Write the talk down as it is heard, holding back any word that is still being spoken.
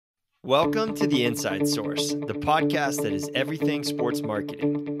Welcome to The Inside Source, the podcast that is everything sports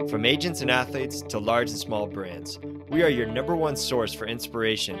marketing. From agents and athletes to large and small brands, we are your number one source for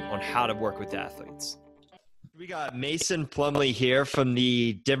inspiration on how to work with athletes. We got Mason Plumlee here from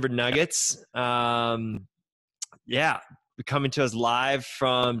the Denver Nuggets. Coming to us live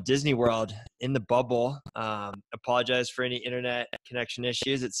from Disney World in the bubble. Apologize for any internet connection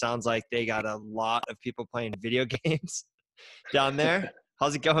issues. It sounds like they got a lot of people playing video games down there.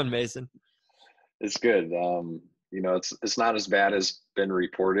 How's it going, Mason? It's good. It's not as bad as been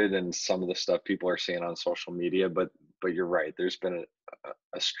reported and some of the stuff people are seeing on social media, but you're right. There's been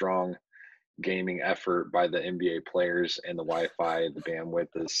a strong gaming effort by the NBA players, and the Wi-Fi, the bandwidth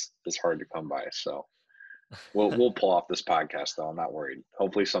is hard to come by. So we'll pull off this podcast though. I'm not worried.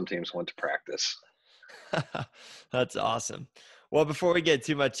 Hopefully some teams went to practice. That's awesome. Well, before we get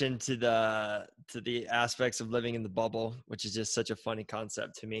too much into the aspects of living in the bubble, which is just such a funny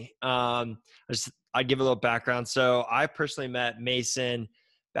concept to me, I'd give a little background. So I personally met Mason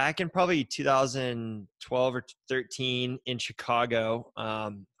back in probably 2012 or 13 in Chicago.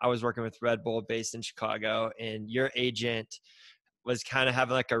 I was working with Red Bull based in Chicago, and your agent was kind of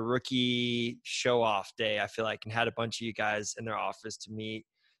having like a rookie show off day, I feel like, and had a bunch of you guys in their office to meet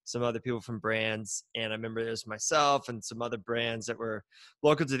some other people from brands. And I remember there's myself and some other brands that were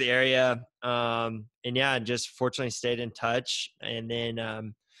local to the area. And just fortunately stayed in touch. And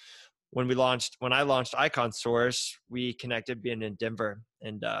then when I launched Icon Source, we connected being in Denver.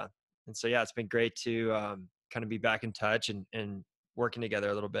 And so, it's been great to kind of be back in touch and working together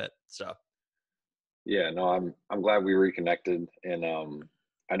a little bit. So. Yeah, no, I'm glad we reconnected. And I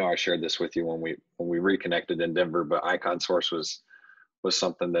know I shared this with you when we reconnected in Denver, but Icon Source was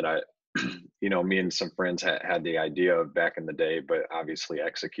something that I, me and some friends had the idea of back in the day, but obviously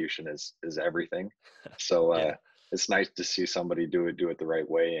execution is everything. So It's nice to see somebody do it the right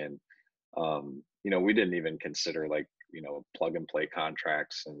way. And, we didn't even consider plug and play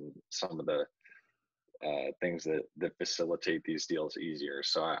contracts and some of the things that facilitate these deals easier.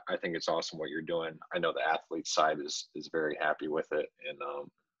 So I think it's awesome what you're doing. I know the athlete side is very happy with it. And,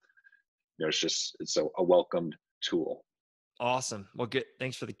 it's a welcomed tool. Awesome. Well, good.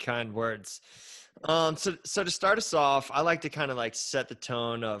 Thanks for the kind words. So to start us off, I like to kind of set the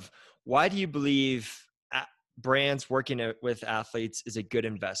tone of why do you believe brands working with athletes is a good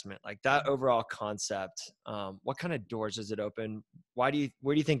investment? Like that overall concept, what kind of doors does it open? Where do you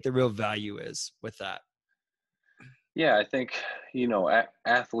think the real value is with that? Yeah, I think,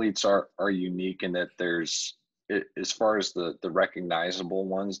 athletes are unique in that there's, as far as the recognizable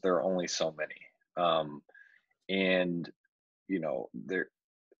ones, there are only so many. And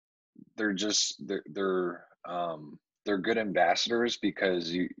they're good ambassadors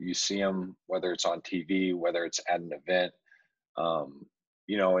because you see them, whether it's on TV, whether it's at an event, and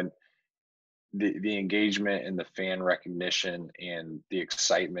the engagement and the fan recognition and the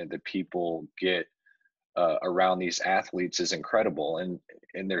excitement that people get around these athletes is incredible. And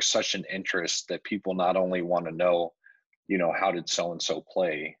there's such an interest that people not only want to know, how did so-and-so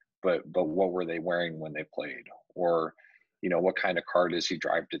play, but what were they wearing when they played? Or, what kind of car does he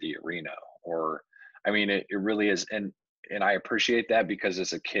drive to the arena? Or, it really is. And I appreciate that because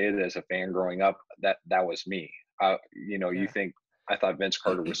as a kid, as a fan growing up, that was me. You think, I thought Vince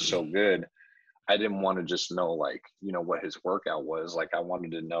Carter was so good. I didn't want to just know what his workout was. I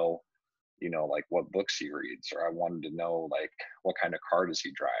wanted to know, what books he reads, or I wanted to know what kind of car does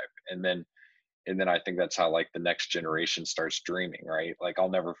he drive? And then I think that's how the next generation starts dreaming, right? I'll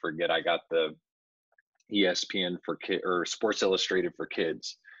never forget, I got the ESPN for kid or Sports Illustrated for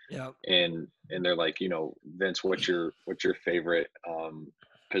kids. Yeah. And they're like, Vince, what's your favorite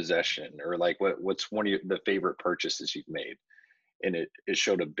possession, or what's one of the favorite purchases you've made? And it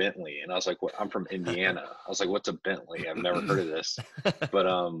showed a Bentley, and I was like, "What? I'm from Indiana." I was like, "What's a Bentley? I've never heard of this." But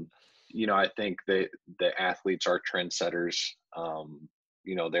I think the athletes are trendsetters.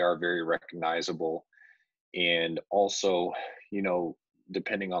 They are very recognizable, and also,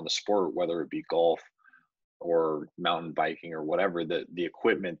 depending on the sport, whether it be golf or mountain biking or whatever, the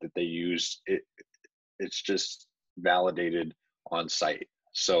equipment that they use, it's just validated on site.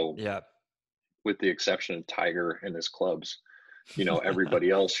 So with the exception of Tiger and his clubs, everybody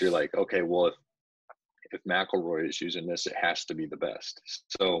else, you're like, okay, well, if McIlroy is using this, it has to be the best.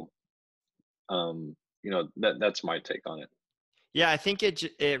 So that's my take on it. Yeah, I think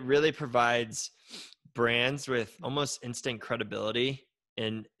it really provides brands with almost instant credibility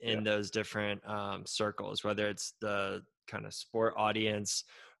in those different circles, whether it's the kind of sport audience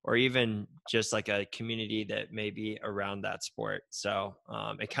or even just like a community that may be around that sport. So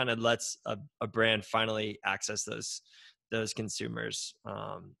it kind of lets a brand finally access those consumers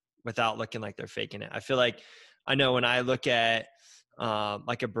without looking like they're faking it. I feel like, I know when I look at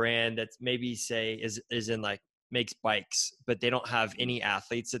like a brand that's maybe say is in like makes bikes, but they don't have Mhm. any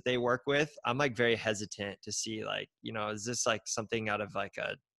athletes that they work with, I'm like very hesitant to see like, is this like something out of like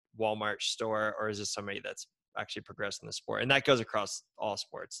a Walmart store, or is this somebody that's actually progressed in the sport? And that goes across all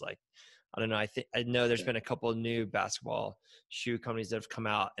sports. Like, I don't know. I know there's Yeah. been a couple of new basketball shoe companies that have come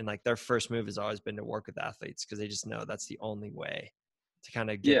out, and like their first move has always been to work with athletes because they just know that's the only way to kind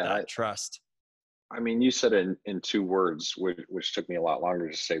of get Yeah, that trust. I mean, you said it in two words, which took me a lot longer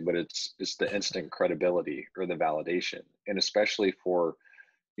to say, but it's the instant credibility or the validation, and especially for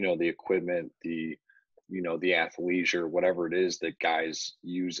the equipment, the athleisure, whatever it is that guys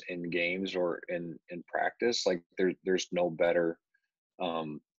use in games or in practice. Like there's no better.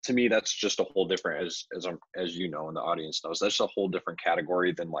 To me, that's just a whole different, as you know, and the audience knows, that's a whole different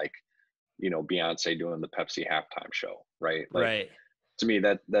category than like Beyonce doing the Pepsi halftime show, right? Like Right. to me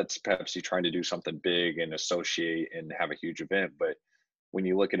that's Pepsi trying to do something big and associate and have a huge event. But when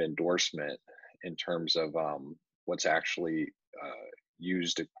you look at endorsement in terms of what's actually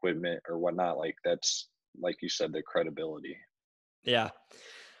used equipment or whatnot, like that's like you said, the credibility. Yeah.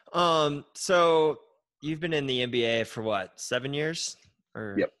 So you've been in the NBA for what, 7 years?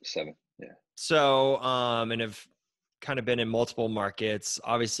 Or Yep, 7. Yeah. so, and have kind of been in multiple markets,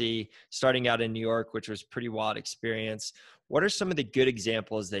 obviously starting out in New York, which was pretty wild experience. What are some of the good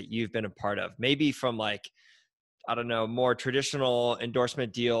examples that you've been a part of? Maybe from like, I don't know, more traditional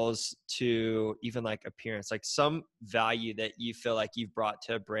endorsement deals to even like appearance, like some value that you feel like you've brought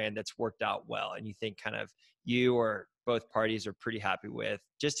to a brand that's worked out well and you think kind of you or both parties are pretty happy with,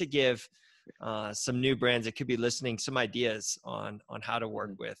 just to give some new brands that could be listening some ideas on how to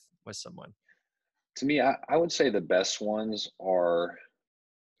work Mhm. with someone. To me, I would say the best ones are,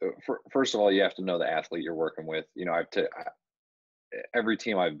 first of all, you have to know the athlete you're working with. Every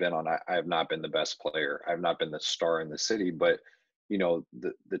team I've been on, I have not been the best player. I've not been the star in the city, but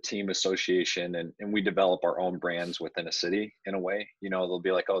the team association, and we develop our own brands within a city in a way. They'll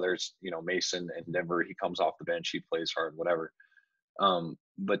be like, oh, there's Mason in Denver. He comes off the bench, he plays hard, whatever.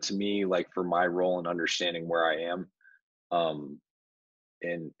 But to me, like for my role and understanding where I am, um,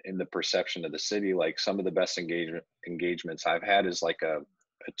 in the perception of the city, like some of the best engagements I've had is like a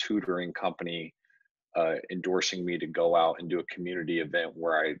tutoring company endorsing me to go out and do a community event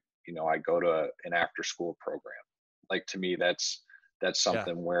where I go to an after school program. Like to me, that's Yeah.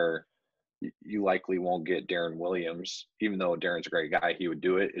 something where you likely won't get Darren Williams, even though Darren's a great guy, he would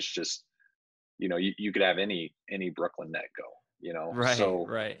do it. It's just, you could have any Brooklyn net go, Right. so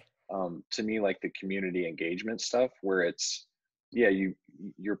Right. to me, like the community engagement stuff where it's, yeah,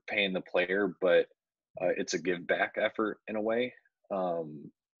 you're paying the player, but it's a give back effort in a way.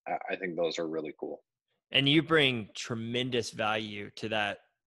 I think those are really cool. And you bring tremendous value to that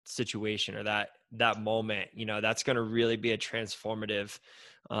situation or that moment. That's going to really be a transformative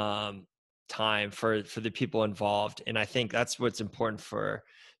um time for the people involved, and I think that's what's important for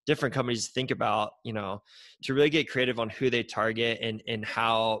different companies to think about, to really get creative on who they target and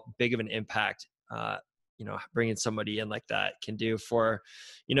how big of an impact bringing somebody in like that can do for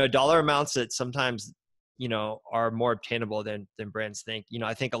dollar amounts that sometimes are more obtainable than brands think.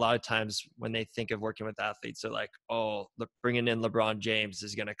 I think a lot of times when they think of working with athletes, they're like, oh, bringing in LeBron James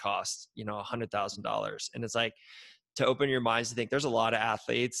is going to cost $100,000, and it's like, to open your minds to think there's a lot of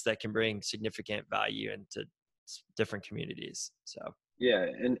athletes that can bring significant value into different communities. So Yeah,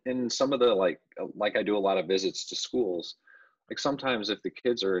 and some of the like I do a lot of visits to schools. Like sometimes if the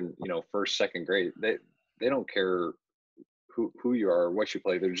kids are in first second grade, they don't care who you are or what you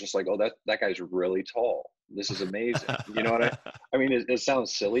play. They're just like, oh, that guy's really tall. This is amazing. You know what I mean? It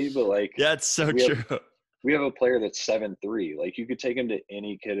sounds silly, but like yeah, it's so we have true. we have a player that's 7'3". Like you could take him to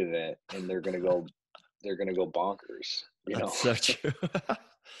any kid event and they're gonna go bonkers. That's so true.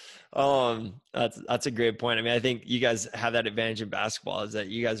 That's a great point. I mean, I think you guys have that advantage in basketball, is that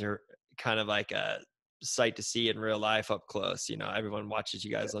you guys are kind of like a sight to see in real life up close. Everyone watches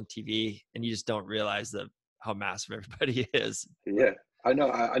you guys on TV, and you just don't realize how massive everybody is. Yeah, I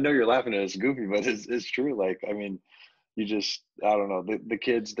know you're laughing at it. It's goofy, but it's true. Like, I mean, I don't know. The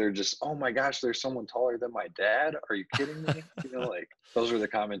kids, they're just, oh my gosh, there's someone taller than my dad. Are you kidding me? Like those are the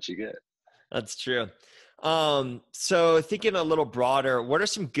comments you get. That's true. So thinking a little broader, what are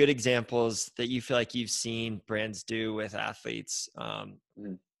some good examples that you feel like you've seen brands do with athletes? Mm.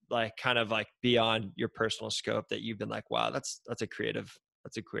 Like kind of like beyond your personal scope, that you've been like, wow, that's a creative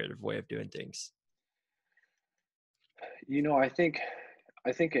way of doing things. I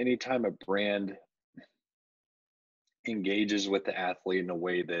think anytime a brand engages with the athlete in a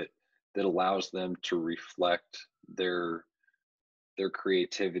way that allows them to reflect their their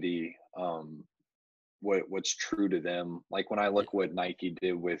creativity, what's true to them. Like when I look what Nike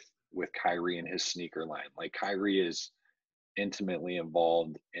did with Kyrie and his sneaker line, like Kyrie is intimately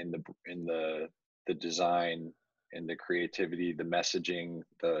involved in the design and the creativity, the messaging,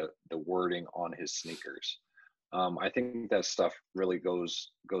 the wording on his sneakers. I think that stuff really goes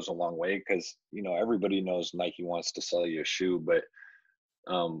a long way because everybody knows Nike wants to sell you a shoe, but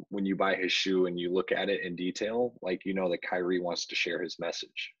when you buy his shoe and you look at it in detail, like that Kyrie wants to share his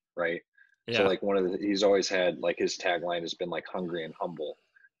message, right? So Yeah. like he's always had like his tagline has been like hungry and humble.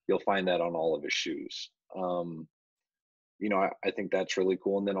 You'll find that on all of his shoes. I think that's really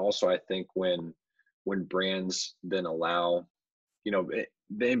cool. And then also I think when brands then allow, the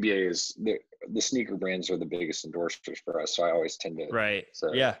NBA is the sneaker brands are the biggest endorsers for us. So I always tend to Right.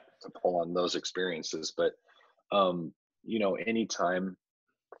 to, Yeah. to pull on those experiences. But anytime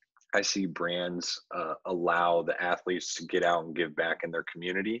I see brands allow the athletes to get out and give back in their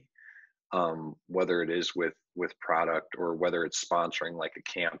community, whether it is with product or whether it's sponsoring like a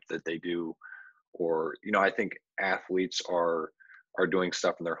camp that they do, or I think athletes are doing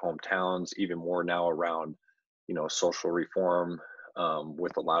stuff in their hometowns even more now around social reform,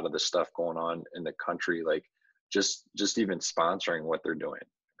 with a lot of the stuff going on in the country, like just even sponsoring what they're doing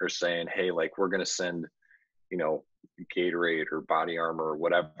or saying, hey, like we're going to send you know Gatorade or Body Armor or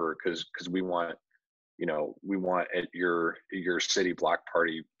whatever because we want at your city block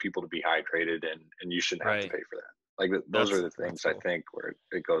party people to be hydrated, and you shouldn't have to Right. pay for that. Like those are the That's things I cool. think where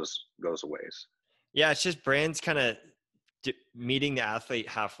it goes a ways. Yeah, it's just brands kind of meeting the athlete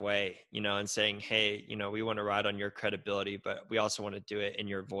halfway, and saying, hey, we want to ride on your credibility, but we also want to do it in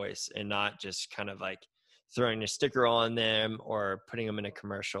your voice and not just kind of like throwing a sticker on them or putting them in a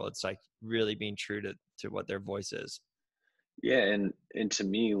commercial. It's like really being true to what their voice is. Yeah, and to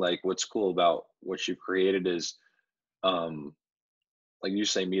me, like what's cool about what you created is, um like you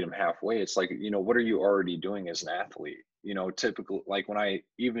say, meet them halfway. It's like, what are you already doing as an athlete? Typical, like when I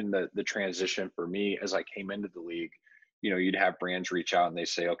even the transition for me as I came into the league, you'd have brands reach out and they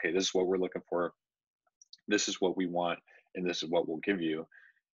say, okay, this is what we're looking for, this is what we want, and this is what we'll give you.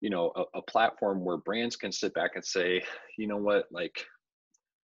 A platform where brands can sit back and say, you know what, like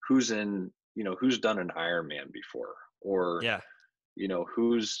who's done an Ironman before, or Yeah.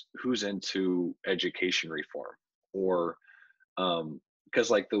 who's into education reform, or because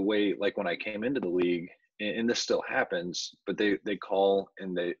like the way, like when I came into the league, and this still happens, but they call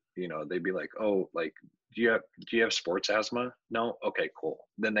and they'd be like, oh, like do you have sports asthma? No. Okay, cool.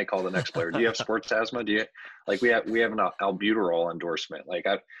 Then they call the next player, do you have sports asthma? Do you, like, we have an albuterol endorsement, like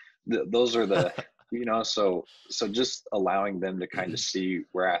those are the, so just allowing them to kind of see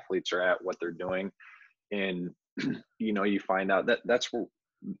where athletes are at, what they're doing. And you find out that that's where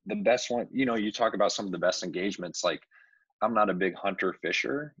the best one, you talk about some of the best engagements. Like I'm not a big hunter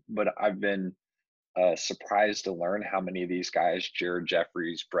fisher, but I've been surprised to learn how many of these guys, Jared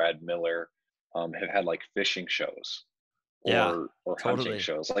Jeffries, Brad Miller, have had like fishing shows Yeah, or hunting totally.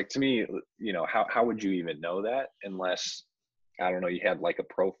 shows. Like to me, how would you even know that unless, I don't know, you had like a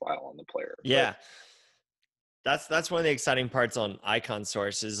profile on the player. But Yeah. That's one of the exciting parts on Icon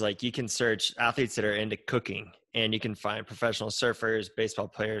Source is like you can search athletes that are into cooking and you can find professional surfers, baseball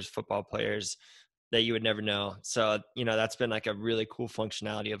players, football players that you would never know. So, that's been like a really cool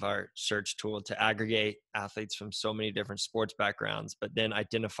functionality of our search tool to aggregate athletes from so many different sports backgrounds, but then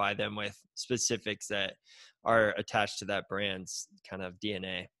identify them with specifics that are attached to that brand's kind of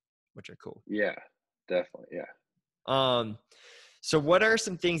DNA, which are cool. yeah, definitely. Yeah. Um, so what are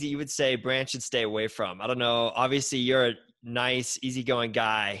some things that you would say brands should stay away from? I don't know. Obviously, you're a nice, easygoing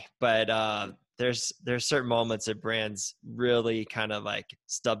guy, but there's certain moments that brands really kind of like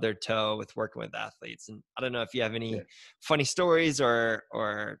stub their toe with working with athletes. And I don't know if you have Yeah. any funny stories or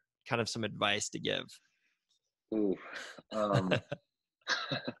kind of some advice to give. Ooh. Um,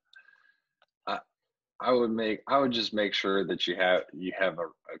 I, I would just make sure that you have a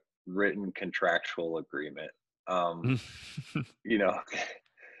written contractual agreement. Um, you know,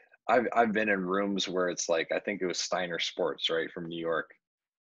 I've been in rooms where it's like, I think it was Steiner Sports, right, from New York.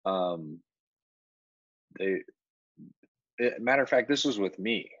 Um, they Matter of fact, this was with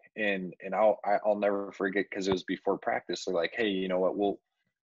me, and I'll never forget because it was before practice. They're like, hey, you know what?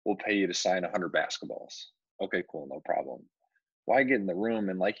 We'll pay you to sign 100 basketballs. Okay, cool, no problem. Well, I get in the room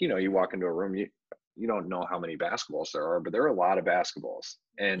and like, you walk into a room, you don't know how many basketballs there are, but there are a lot of basketballs.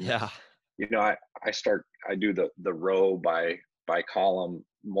 And Yeah. I do the row by column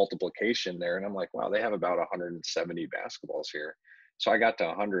multiplication there, and I'm like, wow, they have about 170 basketballs here. So I got to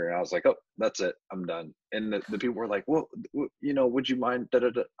 100 and I was like, oh, that's it. I'm done. And the people were like, well, would you mind? Da,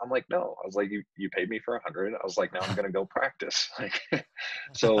 da, da. I'm like, no. I was like, you paid me for 100. I was like, now I'm going to go practice. Like,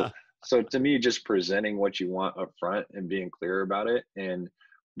 so, so to me, just presenting what you want up front and being clear about it. And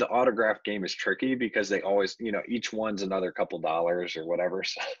the autograph game is tricky because they always, each one's another couple dollars or whatever.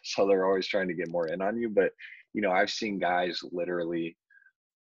 So they're always trying to get more in on you. But, I've seen guys literally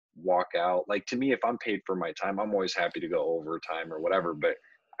walk out. Like, to me, if I'm paid for my time, I'm always happy to go overtime or whatever. But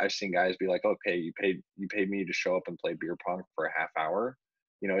I've seen guys be like, okay, you paid me to show up and play beer pong for a half hour.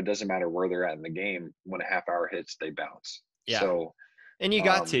 It doesn't matter where they're at in the game. When a half hour hits, they bounce. Yeah. So, And you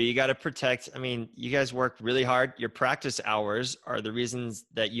got to protect. I mean, you guys work really hard. Your practice hours are the reasons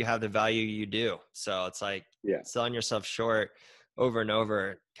that you have the value you do. So it's like yeah, selling yourself short over and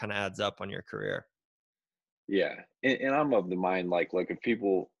over kind of adds up on your career. yeah. And I'm of the mind, like, look, if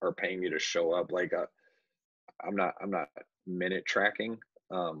people are paying me to show up, like, I'm not minute tracking,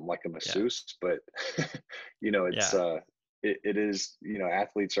 like a Yeah. masseuse, but it's, Yeah. it is,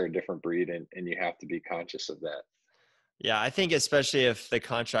 athletes are a different breed, and you have to be conscious of that. Yeah. I think especially if the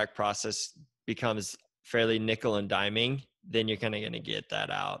contract process becomes fairly nickel and diming, then you're kind of going to get that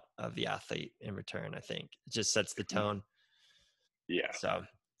out of the athlete in return. I think it just sets the tone. Yeah. So,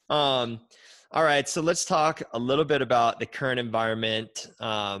 all right. So let's talk a little bit about the current environment,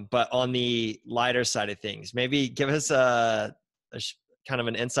 but on the lighter side of things. Maybe give us kind of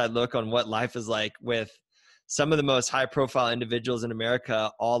an inside look on what life is like with some of the most high-profile individuals in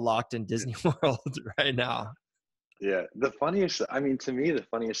America, all locked in Disney World right now. Yeah. I mean, to me, the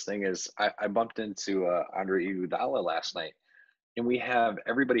funniest thing is I bumped into Andre Iguodala last night, and you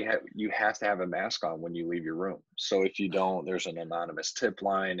have to have a mask on when you leave your room. So if you don't, there's an anonymous tip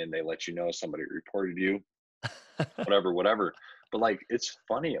line, and they let you know somebody reported you, whatever. But like, it's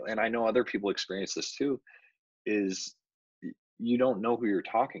funny, and I know other people experience this too. Is you don't know who you're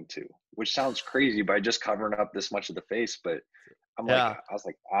talking to, which sounds crazy by just covering up this much of the face, but Yeah. I was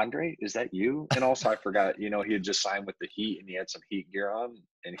like, Andre, is that you? And also, I forgot, he had just signed with the Heat and he had some Heat gear on,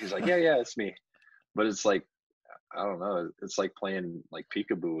 and he's like, yeah, it's me. But it's like, I don't know, it's like playing like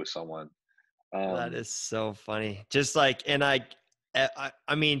peekaboo with someone. That Um, is so funny. Just like, and I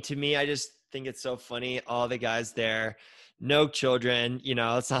mean, to me, I just think it's so funny. All the guys there, no children,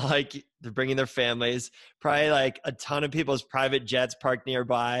 it's not like they're bringing their families, probably like a ton of people's private jets parked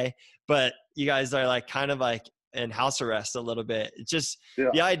nearby, but you guys are like kind of like in house arrest a little bit. It's just, yeah,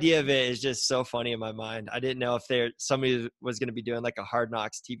 the idea of it is just so funny in my mind. I didn't know if somebody was going to be doing like a Hard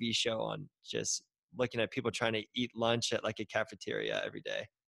Knocks TV show on just looking at people trying to eat lunch at like a cafeteria every day.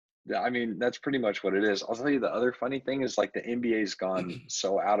 yeah, I mean, that's pretty much what it is. I'll tell you the other funny thing is, like, the NBA's gone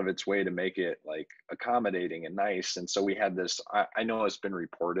so out of its way to make it like accommodating and nice. And so we had this, I know it's been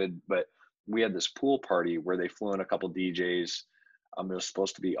reported, but we had this pool party where they flew in a couple DJs. It was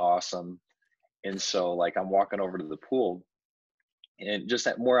supposed to be awesome. And so, like, I'm walking over to the pool, and just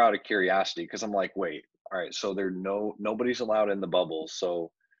that, more out of curiosity, because I'm like, wait, all right, so nobody's allowed in the bubble. So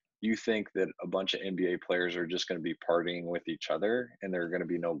you think that a bunch of NBA players are just going to be partying with each other and there are going to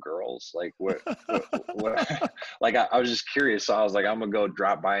be no girls? Like, what? Like, I was just curious. So I was like, I'm going to go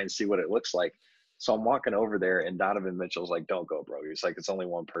drop by and see what it looks like. So I'm walking over there, and Donovan Mitchell's like, don't go, bro. He's like, it's only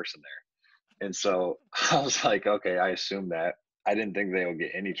one person there. And so I was like, okay, I assume that. I didn't think they would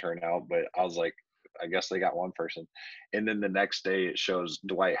get any turnout, but I was like, I guess they got one person. And then the next day it shows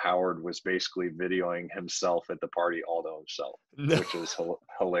Dwight Howard was basically videoing himself at the party all to himself, No, which is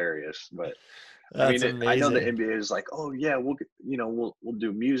hilarious. But I that's mean, I know the amazing. NBA is like, oh yeah, we'll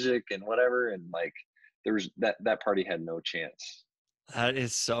do music and whatever, and like there's that party had no chance. That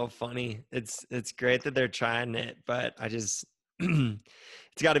is so funny. It's great that they're trying it, but I just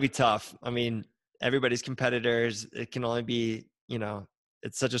it's got to be tough. I mean, everybody's competitors. It can only be,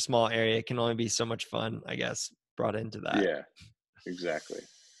 it's such a small area. It can only be so much fun, I guess, brought into that. Yeah, exactly.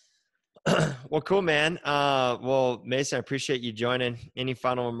 Well, cool, man. Well, Mason, I appreciate you joining. Any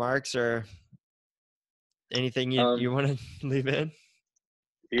final remarks or anything you Um, want to leave in?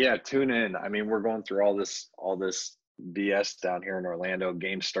 yeah, tune in. I mean, we're going through all this BS down here in Orlando.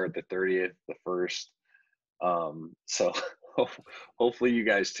 Games start the 30th, the first. So hopefully you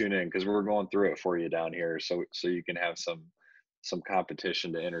guys tune in, because we're going through it for you down here, so you can have some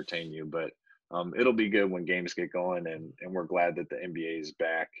competition to entertain you. But it'll be good when games get going, and we're glad that the NBA is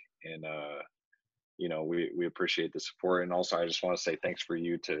back, and we appreciate the support. And also, I just want to say thanks for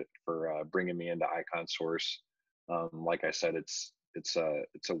bringing me into Icon Source. Like I said, it's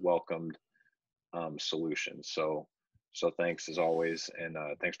a welcomed solution. So thanks as always, and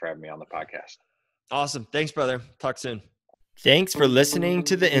thanks for having me on the podcast. Awesome. Thanks, brother. Talk soon. Thanks for listening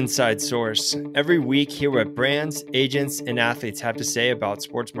to The Inside Source. Every week, hear what brands, agents, and athletes have to say about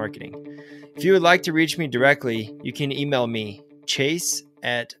sports marketing. If you would like to reach me directly, you can email me,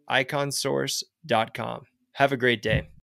 chase@iconsource.com. Have a great day.